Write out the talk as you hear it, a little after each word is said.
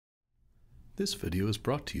This video is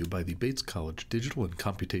brought to you by the Bates College Digital and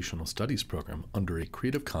Computational Studies program under a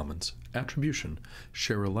Creative Commons Attribution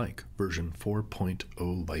Share Alike version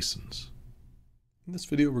 4.0 license. In this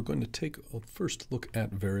video, we're going to take a first look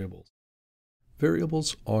at variables.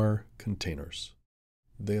 Variables are containers.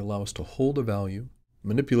 They allow us to hold a value,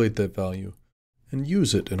 manipulate that value, and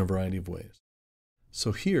use it in a variety of ways.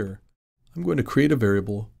 So here, I'm going to create a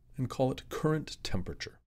variable and call it current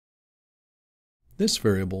temperature. This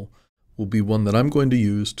variable will be one that I'm going to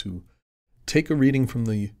use to take a reading from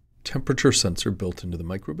the temperature sensor built into the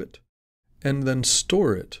microbit and then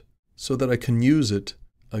store it so that I can use it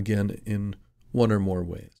again in one or more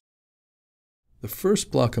ways. The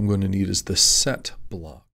first block I'm going to need is the set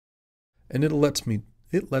block, and it lets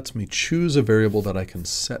me choose a variable that I can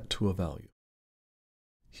set to a value.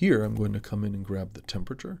 Here I'm going to come in and grab the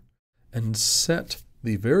temperature and set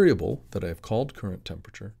the variable that I've called current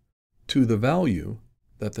temperature to the value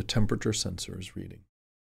that the temperature sensor is reading.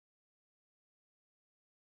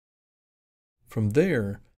 From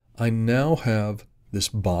there, I now have this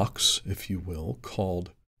box, if you will,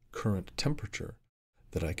 called current temperature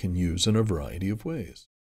that I can use in a variety of ways.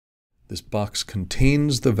 This box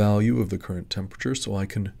contains the value of the current temperature, so I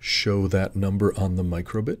can show that number on the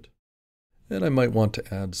microbit. And I might want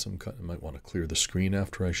to add I might want to clear the screen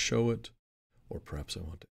after I show it, or perhaps I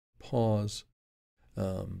want to pause.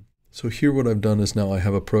 So here what I've done is now I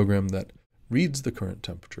have a program that reads the current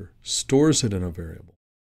temperature, stores it in a variable.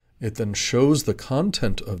 It then shows the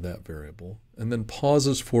content of that variable, and then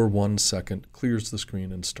pauses for 1 second, clears the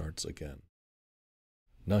screen, and starts again.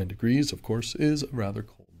 9 degrees, of course, is a rather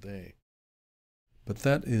cold day. But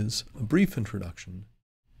that is a brief introduction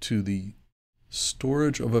to the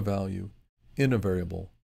storage of a value in a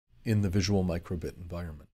variable in the visual microbit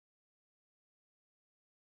environment.